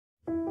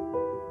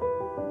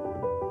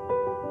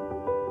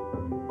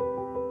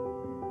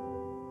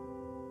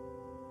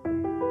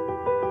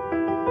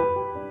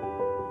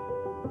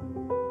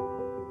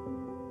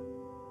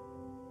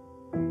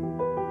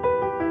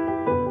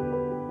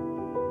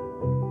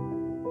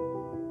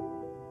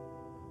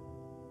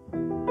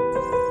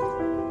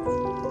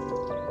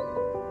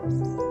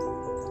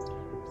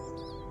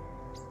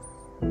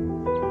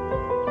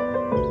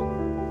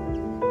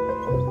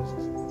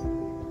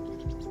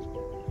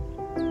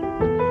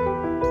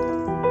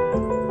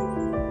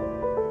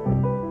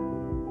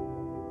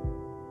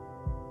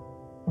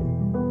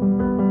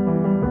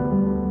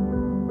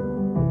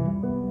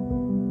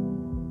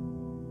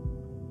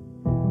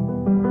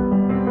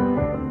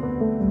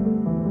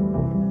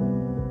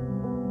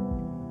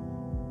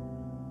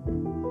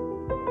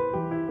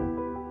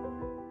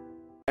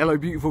Hello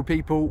beautiful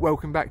people,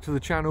 welcome back to the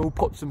channel.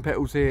 Pots and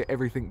Petals here,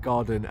 everything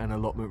garden and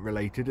allotment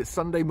related. It's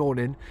Sunday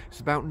morning,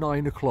 it's about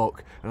 9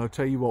 o'clock, and I'll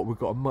tell you what, we've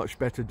got a much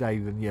better day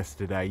than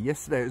yesterday.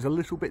 Yesterday it was a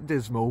little bit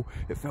dismal,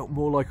 it felt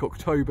more like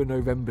October,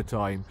 November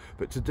time,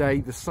 but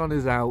today the sun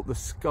is out, the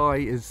sky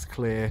is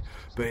clear,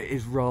 but it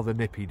is rather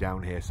nippy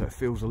down here, so it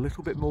feels a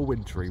little bit more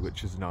wintry,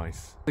 which is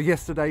nice. So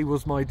yesterday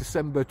was my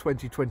December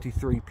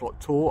 2023 plot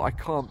tour. I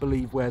can't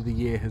believe where the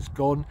year has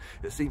gone.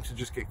 It seems to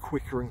just get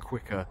quicker and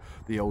quicker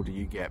the older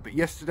you get, but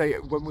yesterday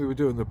when we were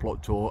doing the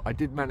plot tour, I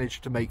did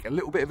manage to make a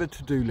little bit of a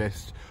to-do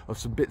list of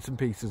some bits and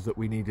pieces that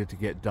we needed to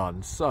get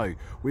done. So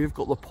we've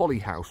got the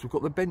Polyhouse, we've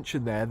got the bench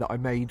in there that I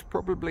made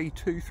probably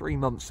 2-3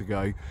 months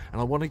ago, and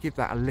I want to give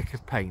that a lick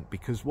of paint,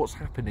 because what's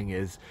happening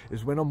is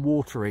when I'm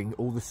watering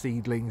all the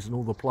seedlings and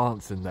all the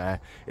plants in there,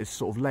 it's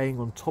sort of laying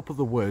on top of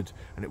the wood,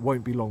 and it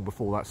won't be long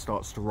before that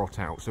starts to rot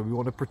out. So we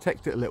want to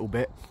protect it a little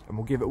bit, and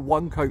we'll give it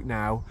one coat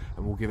now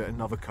and we'll give it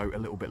another coat a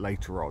little bit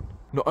later on.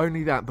 Not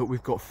only that, but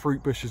we've got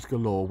fruit bushes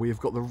galore. We've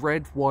got the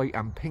red, white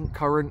and pink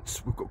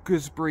currants, we've got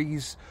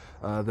gooseberries,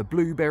 the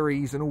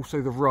blueberries and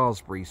also the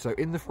raspberries. So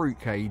in the fruit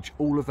cage,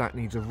 all of that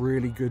needs a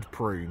really good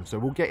prune. So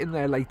we'll get in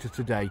there later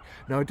today.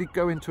 Now I did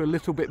go into a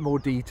little bit more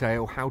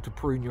detail how to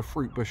prune your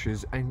fruit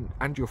bushes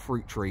and your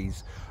fruit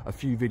trees a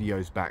few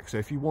videos back. So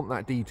if you want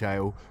that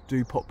detail,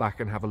 do pop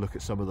back and have a look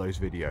at some of those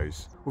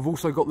videos. We've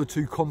also got the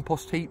 2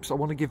 compost heaps. I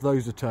want to give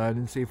those a turn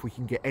and see if we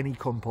can get any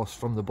compost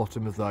from the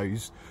bottom of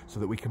those so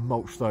that we can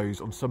mulch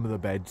those on some of the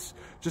beds,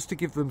 just to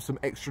give them some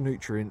extra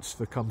nutrients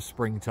for come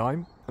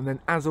springtime. And then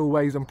as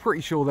always, I'm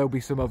pretty sure there'll be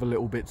some other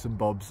little bits and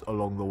bobs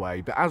along the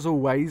way, but as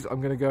always I'm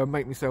going to go and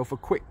make myself a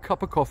quick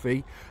cup of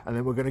coffee, and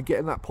then we're going to get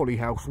in that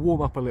Polyhouse,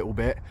 warm up a little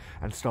bit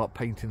and start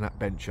painting that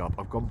bench up.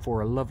 I've gone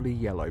for a lovely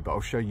yellow, but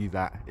I'll show you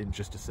that in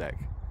just a sec.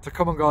 So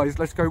come on guys,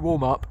 let's go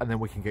warm up and then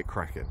we can get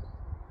cracking.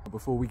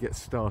 Before we get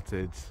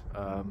started,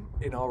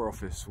 in our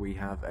office we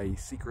have a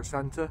Secret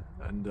Santa,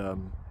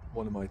 and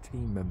one of my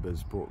team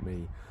members brought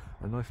me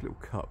a nice little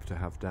cup to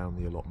have down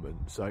the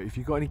allotment. So if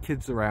you've got any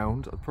kids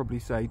around, I'd probably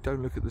say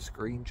don't look at the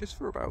screen just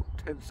for about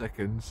 10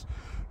 seconds,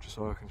 just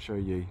so I can show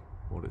you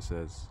what it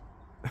says.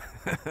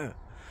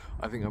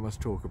 I think I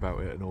must talk about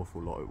it an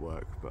awful lot at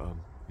work, but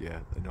yeah,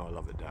 they know I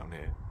love it down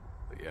here.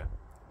 But yeah,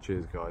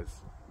 cheers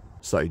guys.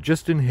 So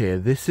just in here,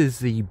 this is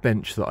the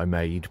bench that I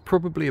made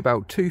probably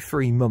about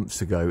 2-3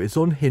 months ago. It's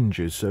on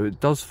hinges, so it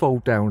does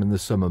fold down in the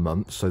summer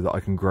months so that I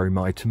can grow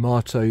my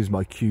tomatoes,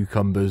 my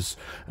cucumbers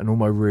and all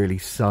my really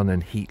sun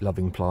and heat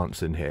loving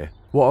plants in here.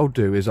 What I'll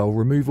do is I'll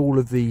remove all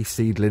of the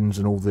seedlings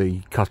and all the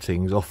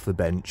cuttings off the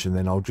bench, and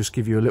then I'll just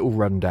give you a little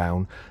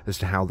rundown as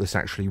to how this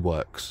actually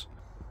works.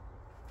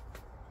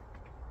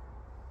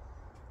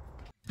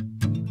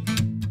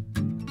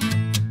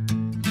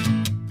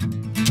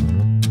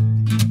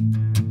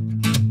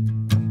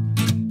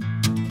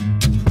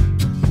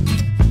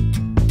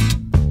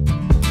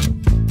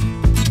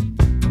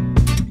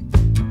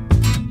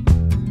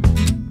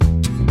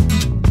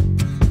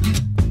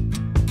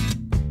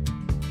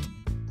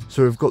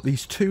 So we've got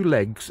these 2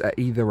 legs at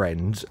either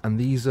end, and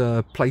these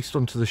are placed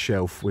onto the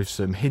shelf with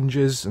some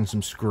hinges and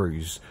some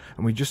screws,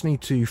 and we just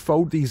need to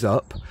fold these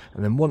up,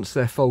 and then once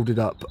they're folded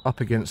up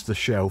against the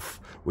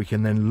shelf, we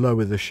can then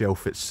lower the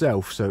shelf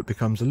itself so it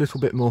becomes a little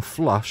bit more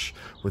flush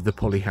with the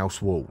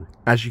Polyhouse wall.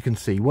 As you can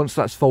see, once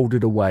that's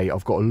folded away,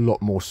 I've got a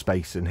lot more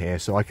space in here,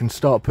 so I can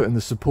start putting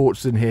the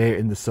supports in here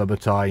in the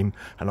summertime,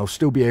 and I'll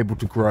still be able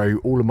to grow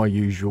all of my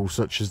usual,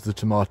 such as the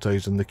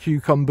tomatoes and the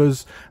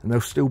cucumbers, and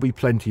there'll still be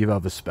plenty of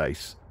other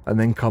space. And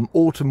then come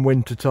autumn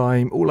winter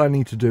time, all I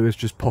need to do is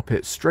just pop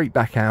it straight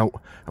back out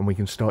and we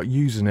can start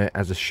using it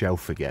as a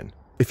shelf again.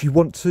 If you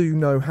want to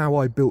know how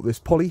I built this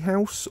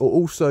Polyhouse or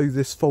also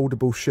this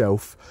foldable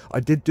shelf, I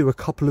did do a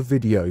couple of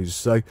videos,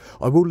 so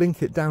I will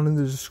link it down in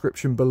the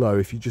description below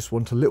if you just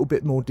want a little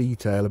bit more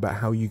detail about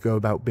how you go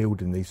about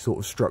building these sort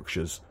of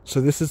structures. So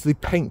this is the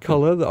paint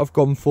colour that I've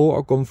gone for.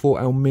 I've gone for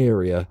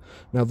Almeria.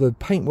 Now the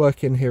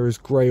paintwork in here is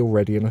grey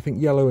already, and I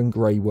think yellow and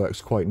grey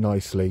works quite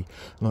nicely,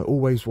 and I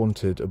always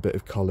wanted a bit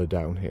of colour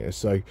down here,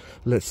 so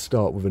let's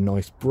start with a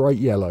nice bright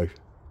yellow.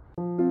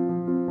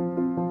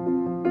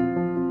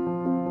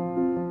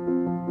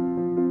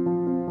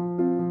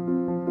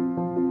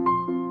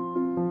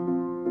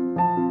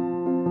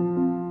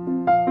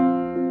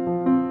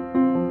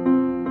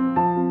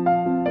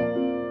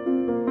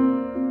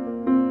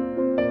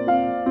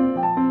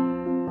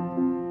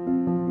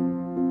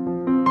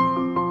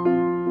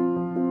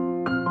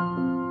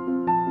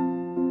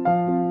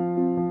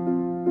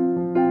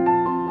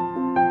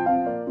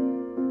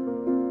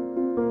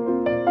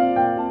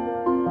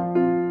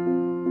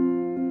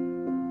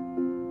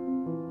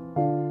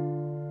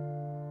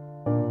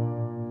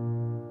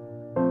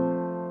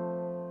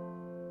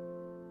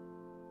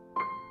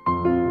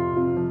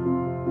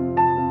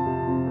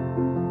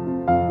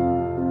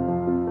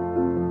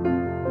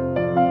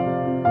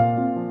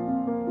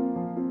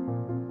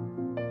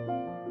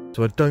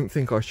 So I don't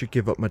think I should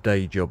give up my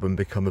day job and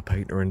become a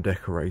painter and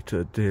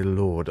decorator, dear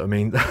Lord. I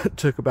mean, that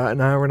took about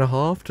an hour and a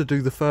half to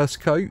do the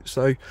first coat,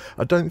 so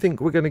I don't think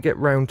we're going to get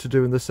round to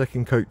doing the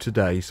second coat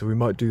today, so we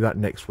might do that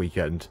next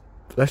weekend.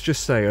 Let's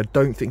just say I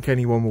don't think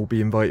anyone will be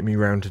inviting me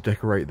round to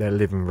decorate their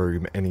living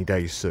room any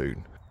day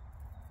soon.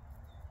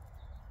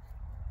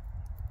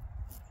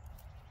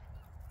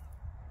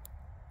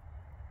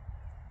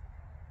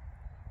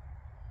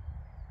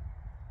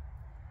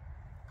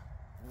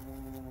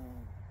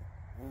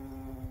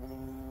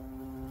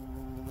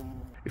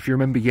 If you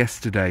remember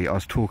yesterday, I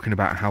was talking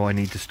about how I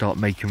need to start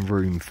making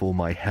room for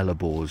my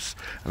hellebores,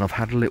 and I've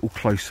had a little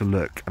closer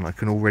look and I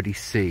can already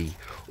see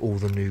all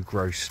the new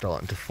growth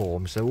starting to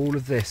form. So all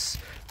of this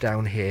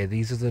down here,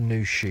 these are the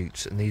new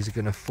shoots, and these are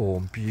going to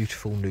form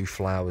beautiful new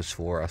flowers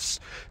for us.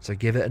 So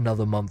give it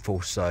another month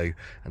or so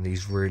and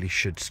these really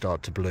should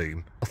start to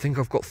bloom. I think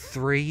I've got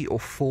 3 or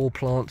 4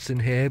 plants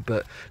in here,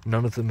 but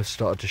none of them have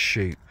started to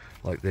shoot,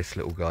 like this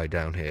little guy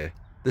down here.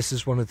 This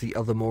is one of the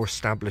other more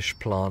established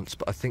plants,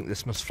 but I think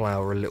this must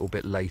flower a little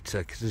bit later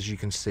because, as you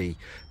can see,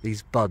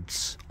 these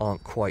buds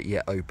aren't quite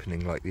yet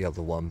opening like the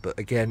other one. But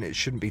again, it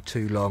shouldn't be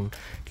too long.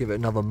 Give it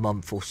another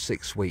month or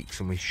 6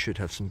 weeks and we should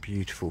have some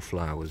beautiful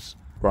flowers.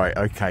 Right,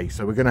 okay,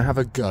 so we're going to have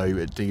a go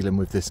at dealing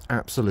with this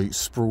absolute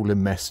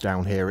sprawling mess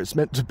down here. It's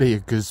meant to be a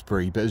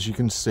gooseberry, but as you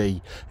can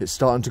see, it's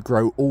starting to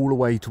grow all the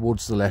way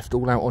towards the left,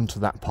 all out onto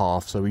that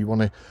path. So we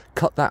want to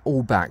cut that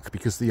all back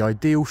because the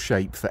ideal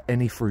shape for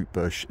any fruit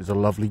bush is a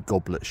lovely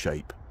goblet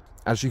shape.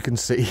 As you can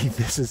see,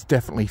 this is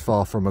definitely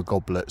far from a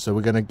goblet, so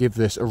we're going to give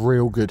this a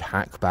real good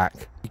hack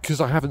back.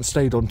 Because I haven't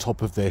stayed on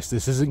top of this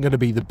isn't going to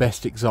be the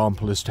best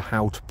example as to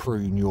how to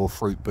prune your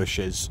fruit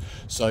bushes.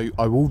 So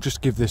I will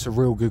just give this a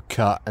real good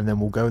cut and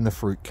then we'll go in the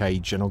fruit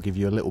cage and I'll give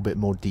you a little bit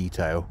more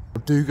detail.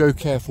 Do go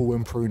careful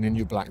when pruning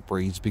your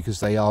blackberries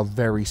because they are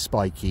very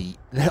spiky.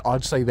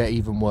 I'd say they're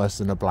even worse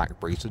than a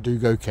blackberry, so do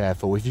go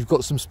careful. If you've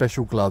got some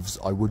special gloves,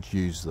 I would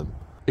use them.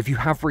 If you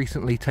have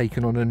recently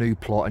taken on a new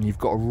plot and you've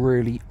got a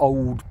really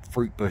old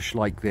fruit bush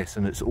like this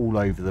and it's all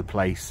over the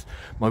place,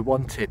 my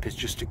one tip is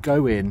just to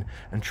go in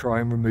and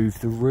try and remove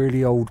the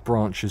really old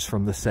branches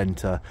from the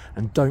centre,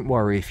 and don't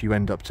worry if you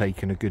end up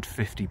taking a good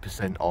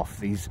 50% off.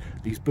 These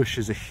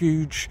bushes are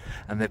huge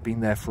and they've been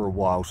there for a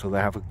while, so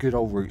they have a good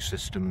old root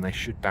system and they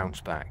should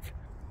bounce back.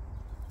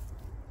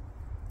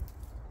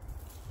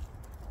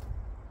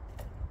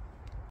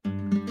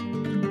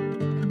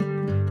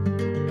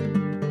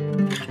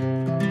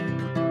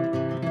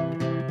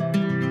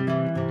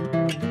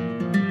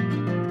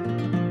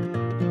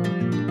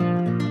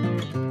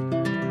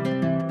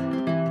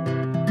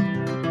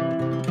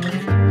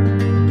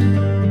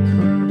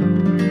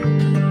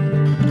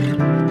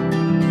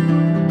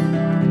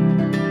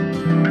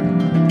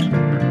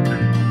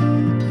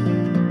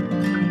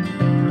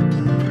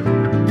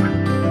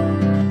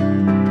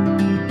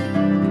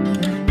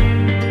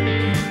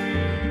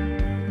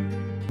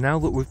 Now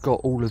that we've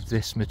got all of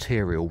this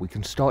material, we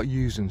can start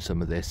using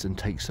some of this and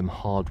take some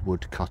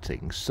hardwood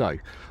cuttings. So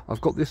I've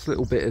got this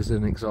little bit as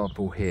an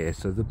example here.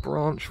 So the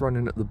branch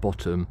running at the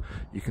bottom,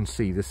 you can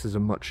see this is a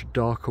much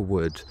darker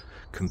wood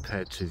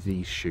compared to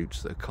these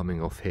shoots that are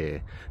coming off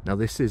here. Now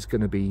this is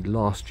going to be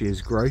last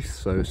year's growth,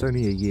 so it's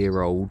only a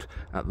year old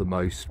at the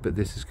most, but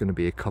this is going to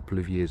be a couple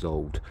of years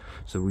old.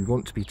 So we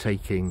want to be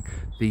taking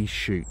these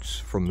shoots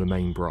from the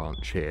main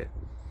branch here.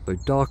 So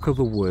darker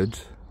the wood,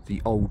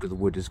 the older the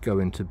wood is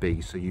going to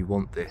be, so you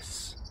want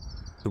this.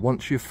 So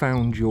once you've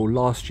found your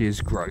last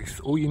year's growth,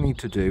 all you need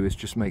to do is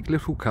just make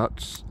little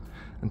cuts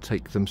and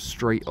take them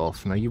straight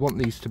off. Now you want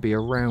these to be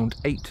around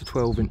 8 to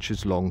 12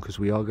 inches long because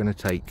we are going to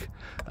take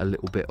a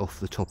little bit off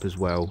the top as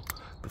well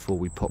before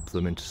we pop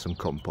them into some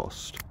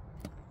compost.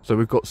 So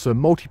we've got some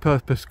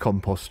multi-purpose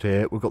compost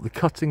here, we've got the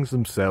cuttings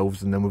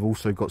themselves, and then we've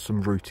also got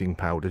some rooting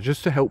powder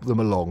just to help them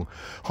along.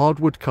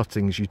 Hardwood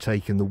cuttings you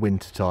take in the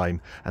winter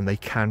time and they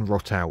can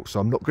rot out,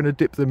 so I'm not going to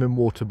dip them in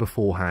water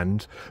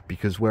beforehand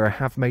because where I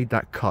have made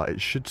that cut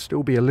it should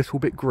still be a little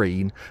bit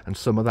green and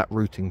some of that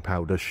rooting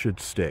powder should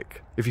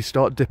stick. If you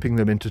start dipping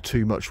them into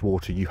too much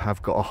water, you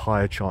have got a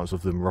higher chance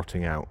of them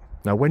rotting out.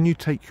 Now when you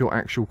take your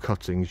actual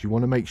cuttings, you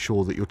want to make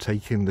sure that you're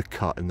taking the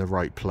cut in the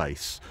right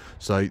place.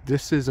 So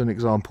this is an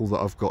example that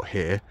I've got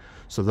here.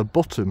 So the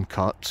bottom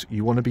cut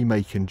you want to be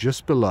making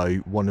just below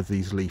one of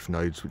these leaf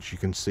nodes, which you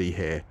can see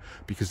here,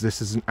 because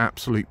this is an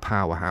absolute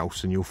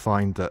powerhouse and you'll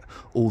find that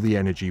all the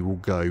energy will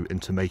go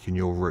into making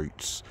your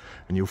roots.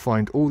 And you'll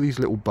find all these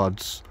little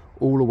buds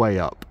all the way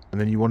up, and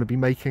then you want to be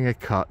making a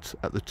cut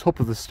at the top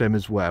of the stem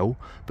as well,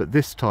 but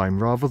this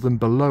time rather than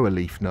below a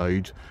leaf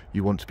node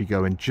you want to be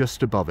going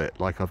just above it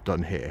like I've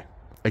done here.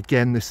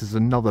 Again, this is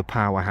another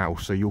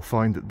powerhouse, so you'll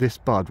find that this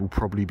bud will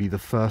probably be the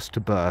first to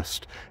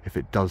burst if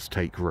it does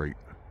take root.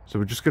 So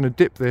we're just going to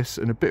dip this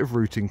in a bit of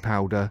rooting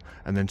powder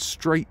and then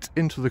straight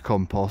into the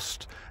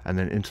compost and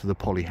then into the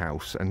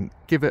polyhouse and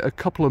give it a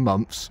couple of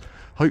months.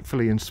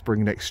 Hopefully in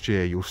spring next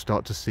year you'll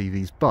start to see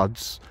these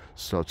buds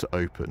start to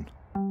open.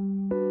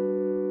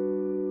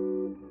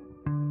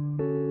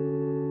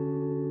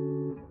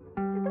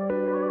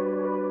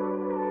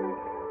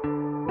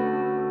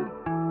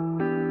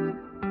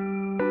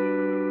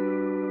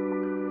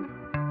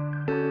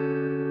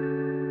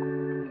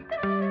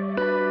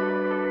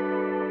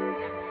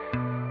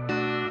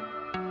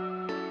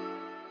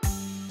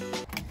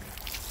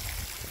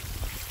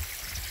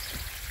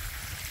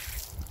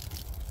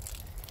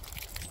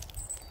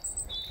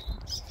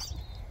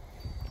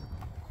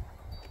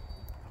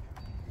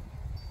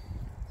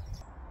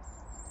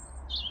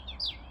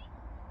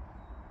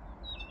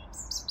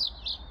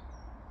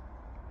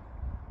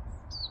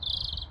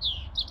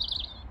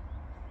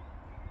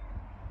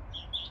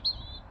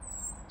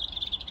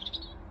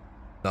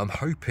 Now I'm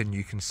hoping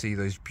you can see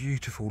those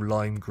beautiful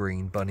lime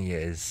green bunny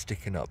ears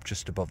sticking up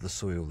just above the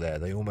soil there.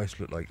 They almost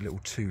look like little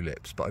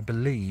tulips, but I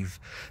believe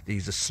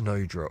these are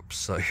snowdrops.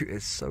 So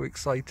it's so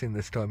exciting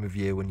this time of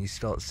year when you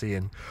start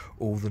seeing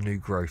all the new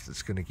growth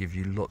that's going to give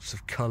you lots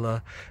of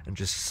colour and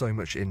just so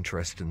much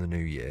interest in the new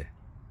year.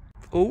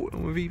 Oh,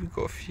 and we've even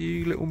got a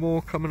few little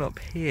more coming up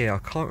here. I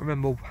can't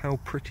remember how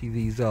pretty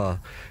these are.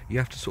 You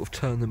have to sort of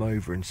turn them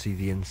over and see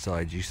the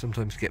insides. You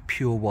sometimes get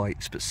pure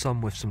whites, but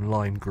some with some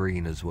lime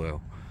green as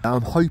well.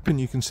 I'm hoping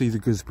you can see the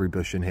gooseberry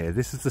bush in here.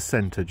 This is the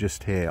centre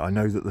just here. I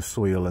know that the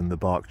soil and the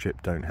bark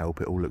chip don't help,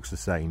 it all looks the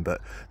same,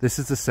 but this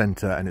is the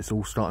centre and it's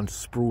all starting to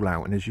sprawl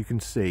out, and as you can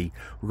see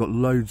we've got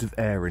loads of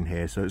air in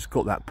here, so it's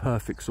got that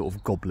perfect sort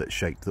of goblet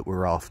shape that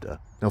we're after.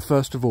 Now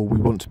first of all we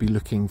want to be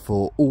looking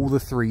for all the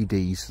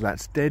 3Ds, so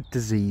that's dead,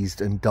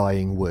 diseased and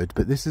dying wood,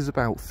 but this is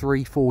about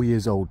 3-4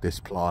 years old, this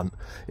plant.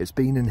 It's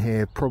been in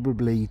here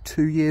probably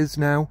 2 years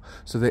now,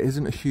 so there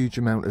isn't a huge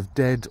amount of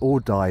dead or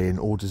dying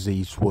or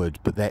diseased wood,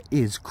 but there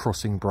is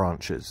crossing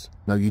branches.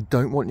 Now you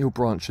don't want your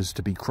branches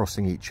to be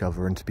crossing each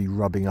other and to be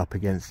rubbing up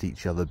against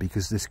each other,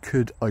 because this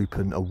could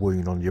open a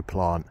wound on your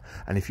plant,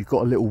 and if you've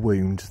got a little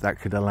wound that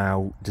could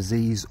allow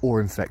disease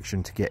or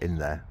infection to get in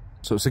there.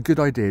 So it's a good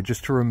idea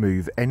just to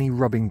remove any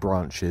rubbing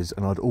branches,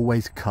 and I'd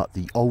always cut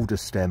the older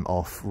stem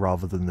off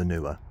rather than the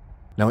newer.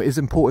 Now it is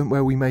important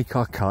where we make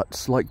our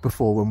cuts, like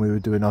before when we were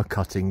doing our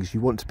cuttings, you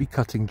want to be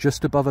cutting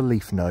just above a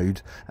leaf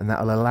node, and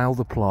that'll allow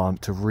the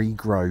plant to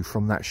regrow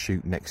from that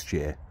shoot next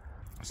year.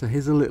 So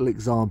here's a little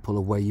example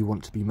of where you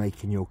want to be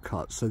making your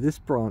cut. So this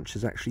branch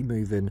is actually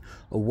moving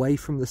away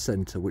from the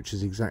centre, which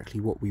is exactly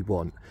what we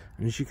want.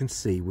 And as you can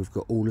see, we've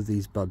got all of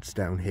these buds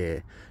down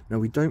here. Now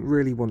we don't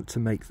really want to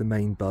make the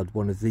main bud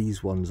one of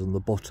these ones on the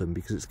bottom,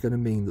 because it's going to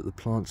mean that the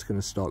plant's going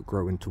to start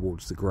growing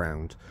towards the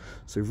ground.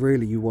 So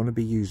really you want to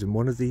be using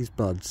one of these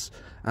buds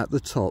at the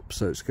top,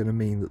 so it's going to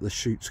mean that the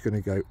shoot's going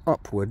to go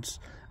upwards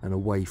and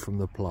away from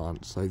the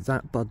plant. So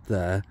that bud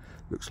there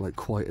looks like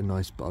quite a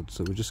nice bud,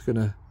 so we're just going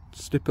to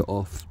snip it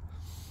off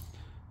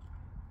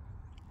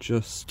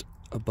just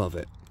above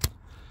it.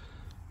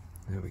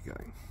 There we go.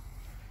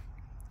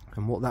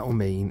 And what that will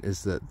mean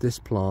is that this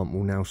plant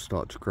will now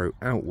start to grow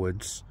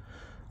outwards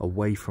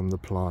away from the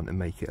plant and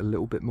make it a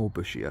little bit more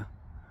bushier.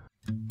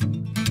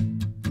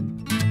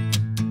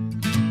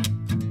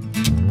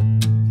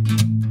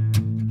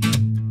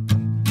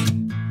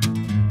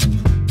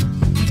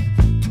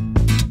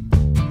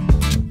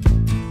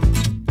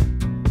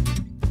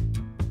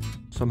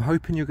 So I'm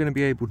hoping you're going to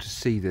be able to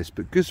see this,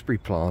 but gooseberry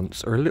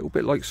plants are a little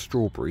bit like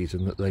strawberries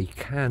in that they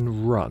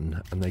can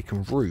run and they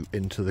can root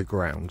into the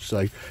ground.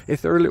 So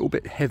if they're a little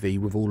bit heavy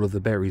with all of the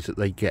berries that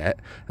they get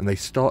and they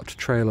start to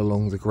trail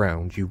along the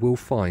ground, you will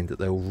find that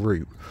they'll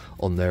root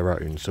on their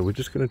own. So we're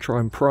just going to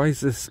try and prise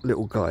this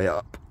little guy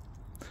up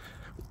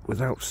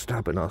without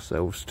stabbing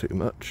ourselves too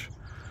much.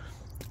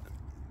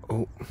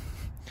 Oh,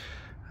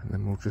 and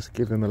then we'll just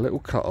give him a little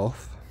cut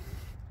off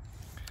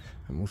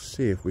and we'll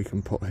see if we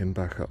can pot him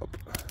back up.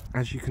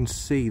 As you can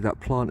see,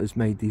 that plant has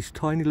made these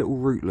tiny little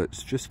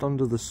rootlets just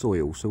under the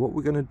soil. So what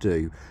we're going to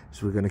do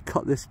is we're going to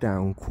cut this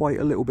down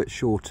quite a little bit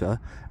shorter,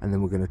 and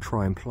then we're going to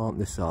try and plant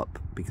this up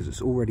because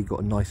it's already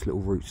got a nice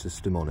little root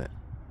system on it.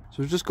 So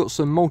we've just got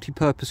some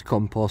multi-purpose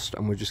compost,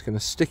 and we're just going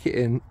to stick it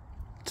in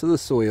to the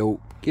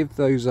soil, give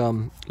those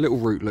little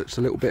rootlets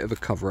a little bit of a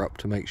cover up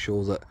to make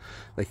sure that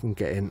they can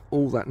get in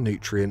all that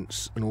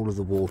nutrients and all of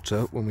the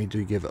water when we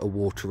do give it a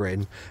water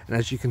in. And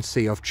as you can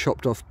see, I've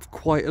chopped off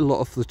quite a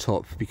lot off the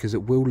top because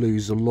it will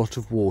lose a lot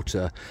of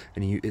water,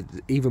 and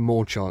even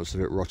more chance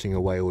of it rotting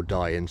away or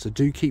dying. So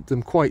do keep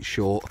them quite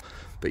short,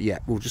 but yeah,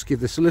 we'll just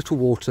give this a little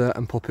water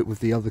and pop it with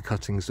the other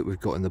cuttings that we've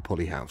got in the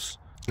polyhouse.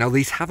 Now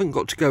these haven't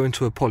got to go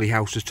into a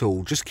polyhouse at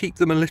all, just keep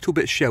them a little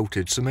bit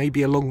sheltered, so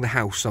maybe along the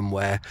house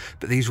somewhere,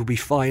 but these will be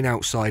fine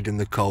outside in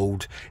the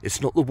cold.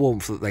 It's not the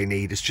warmth that they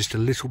need, it's just a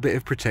little bit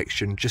of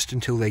protection just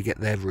until they get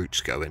their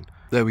roots going.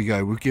 There we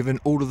go, we've given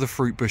all of the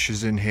fruit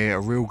bushes in here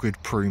a real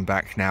good prune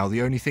back now.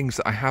 The only things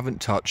that I haven't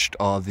touched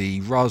are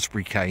the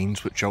raspberry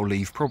canes, which I'll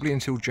leave probably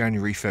until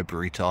January,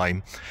 February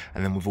time,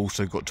 and then we've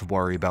also got to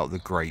worry about the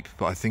grape,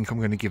 but I think I'm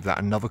going to give that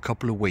another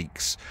couple of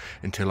weeks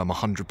until I'm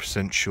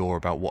 100% sure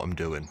about what I'm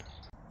doing.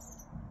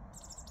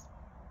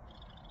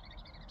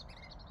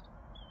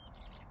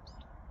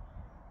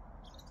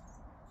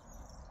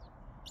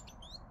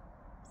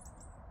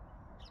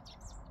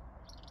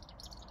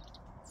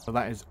 So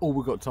that is all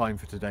we've got time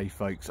for today,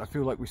 folks. I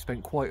feel like we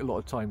spent quite a lot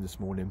of time this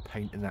morning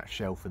painting that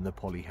shelf in the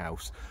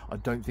polyhouse. I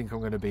don't think I'm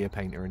going to be a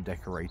painter and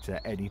decorator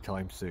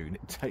anytime soon.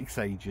 It takes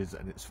ages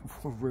and it's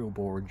a real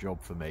boring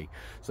job for me.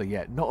 So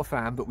yeah, not a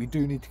fan, but we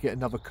do need to get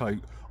another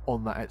coat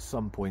on that at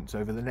some point. So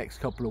over the next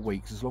couple of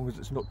weeks, as long as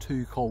it's not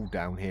too cold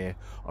down here,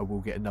 I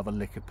will get another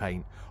lick of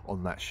paint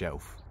on that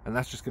shelf. And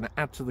that's just going to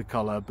add to the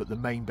colour, but the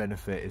main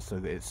benefit is so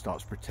that it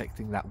starts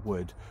protecting that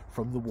wood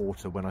from the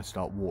water when I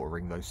start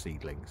watering those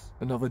seedlings.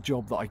 Another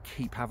job that I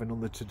keep having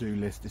on the to-do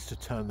list is to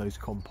turn those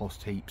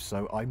compost heaps,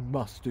 so I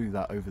must do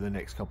that over the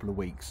next couple of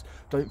weeks.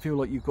 Don't feel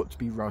like you've got to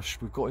be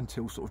rushed. We've got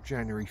until sort of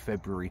January,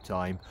 February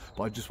time,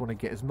 but I just want to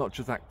get as much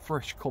of that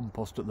fresh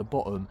compost at the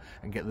bottom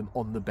and get them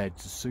on the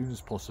beds as soon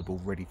as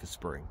possible, ready for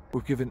spring.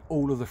 We've given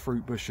all of the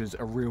fruit bushes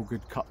a real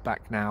good cut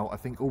back now. I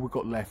think all we've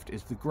got left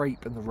is the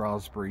grape and the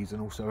raspberries,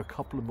 and also a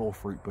couple of more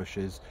fruit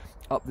bushes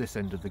up this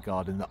end of the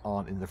garden that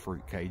aren't in the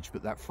fruit cage,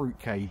 but that fruit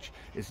cage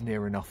is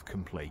near enough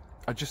complete.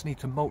 I just need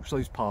to mulch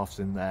those paths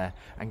in there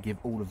and give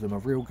all of them a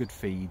real good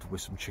feed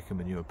with some chicken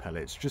manure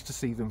pellets, just to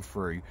see them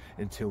through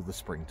until the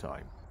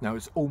springtime. Now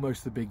it's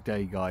almost the big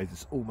day, guys.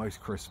 It's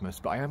almost Christmas,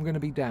 but I am going to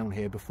be down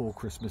here before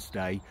Christmas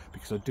Day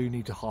because I do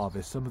need to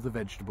harvest some of the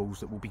vegetables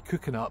that will be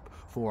cooking up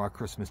for our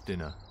Christmas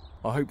dinner.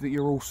 I hope that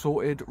you're all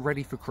sorted,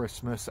 ready for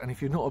Christmas, and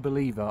if you're not a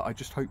believer, I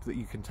just hope that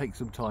you can take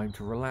some time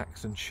to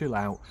relax and chill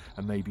out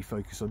and maybe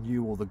focus on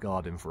you or the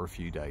garden for a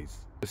few days.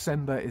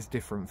 December is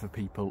different for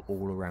people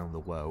all around the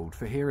world.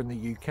 For here in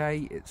the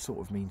UK, it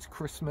sort of means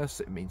Christmas,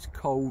 it means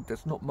cold,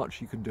 there's not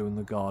much you can do in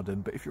the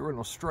garden, but if you're in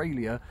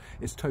Australia,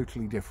 it's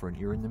totally different.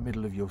 You're in the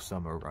middle of your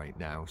summer right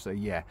now. So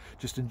yeah,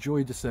 just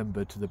enjoy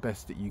December to the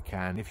best that you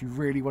can. If you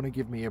really want to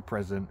give me a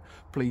present,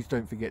 please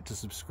don't forget to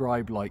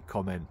subscribe, like,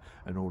 comment,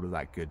 and all of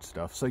that good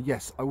stuff. So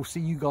yes, I will see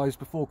you guys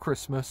before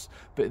Christmas,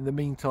 but in the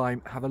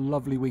meantime, have a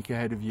lovely week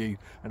ahead of you,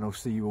 and I'll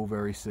see you all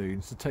very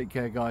soon. So take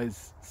care,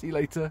 guys. See you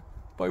later.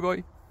 Bye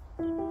bye.